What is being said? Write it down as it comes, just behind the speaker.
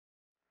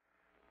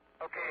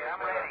Okay, I'm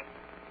ready.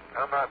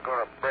 I'm not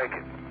going to break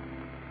it.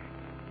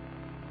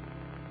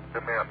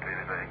 Let me up to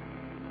anything.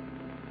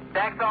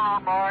 Deck's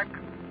on, Mark.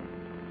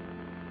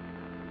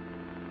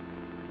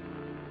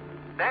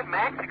 That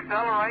max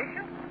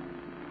acceleration?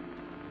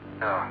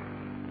 No.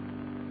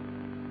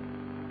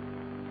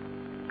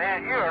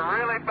 Man, you are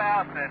really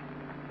bouncing.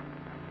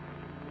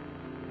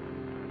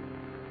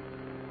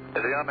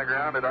 Is he on the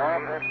ground at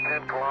all? That's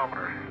 10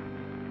 kilometers.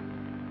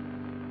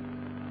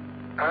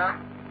 Huh?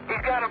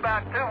 He's got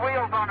about 2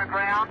 wheels on the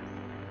ground.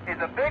 He's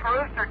a big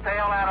rooster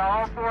tail out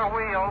of all 4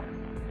 wheels.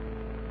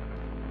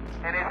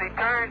 And as he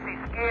turns, he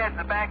skids.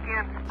 The back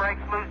end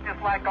breaks loose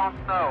just like on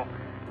snow.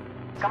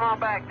 Come on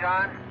back,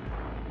 John.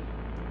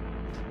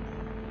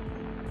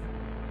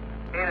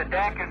 Hey, the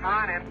deck is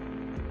running.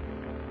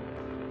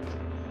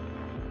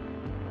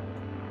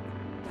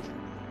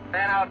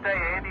 Man, I'll tell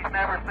you, Andy's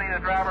never seen a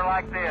driver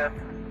like this.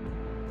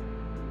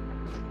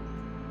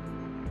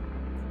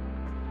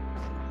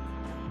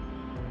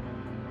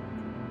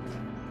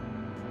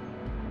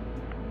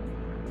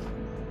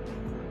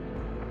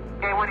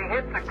 Okay, when he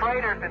hits the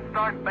craters and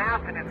starts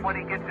bouncing, it's when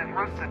he gets his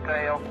rooster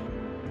tail.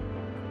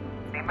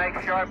 He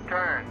makes sharp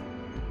turns.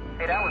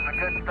 Hey, that was a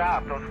good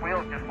stop. Those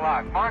wheels just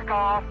locked. Mark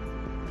off.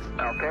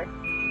 Okay.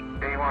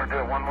 Hey, you want to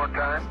do it one more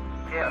time?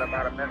 Yeah. At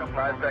about a minute,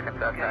 5 seconds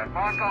that Okay, time.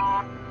 mark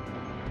on.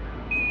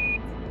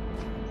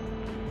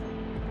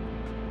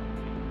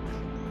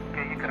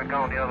 Okay, you could have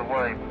gone the other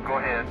way. Go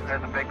ahead.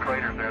 There's the big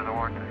craters there, though,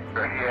 aren't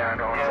they? Yeah, I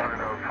know. Yeah. One of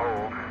those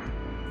holes.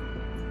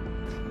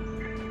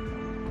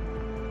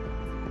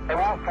 They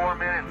want 4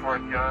 minutes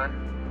worth, John.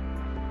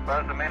 Well,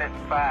 it's 1 minute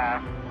and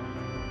 5.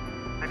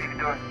 Maybe you can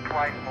do it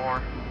twice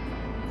more.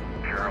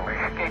 Surely.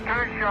 Okay,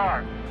 turn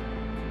sharp.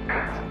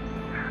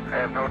 I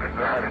have no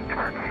desire to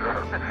turn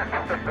sharp.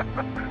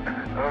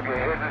 Okay,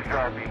 here's the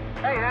Sharpie.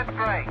 Hey, that's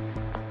great.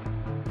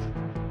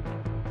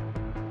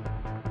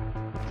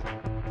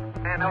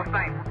 Man, those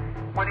things,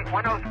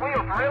 when those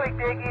wheels really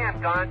dig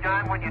in,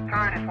 John, when you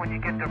turn is when you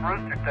get the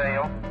rooster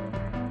tail.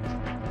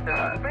 The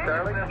suspension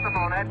Charlie? system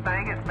on that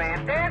thing is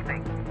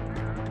fantastic.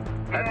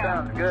 That Yeah.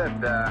 sounds good.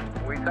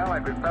 We sound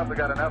like we've probably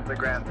got enough of the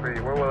Grand Prix.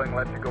 We're willing to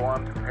let you go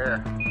on from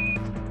here.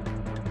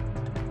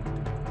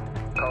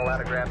 Call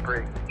that a Grand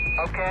Prix.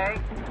 Okay.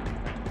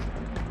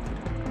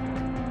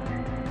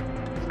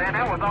 Man,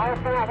 that was all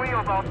 4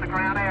 wheels off the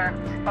ground there.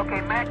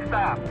 Okay, max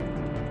stop.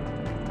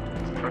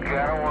 Okay,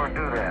 I don't want to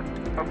do that.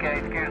 Okay,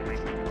 excuse me.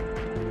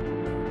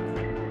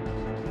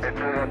 They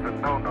say that's a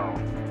no-no.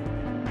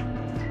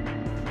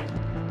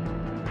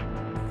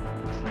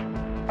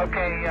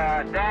 Okay,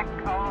 deck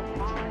off.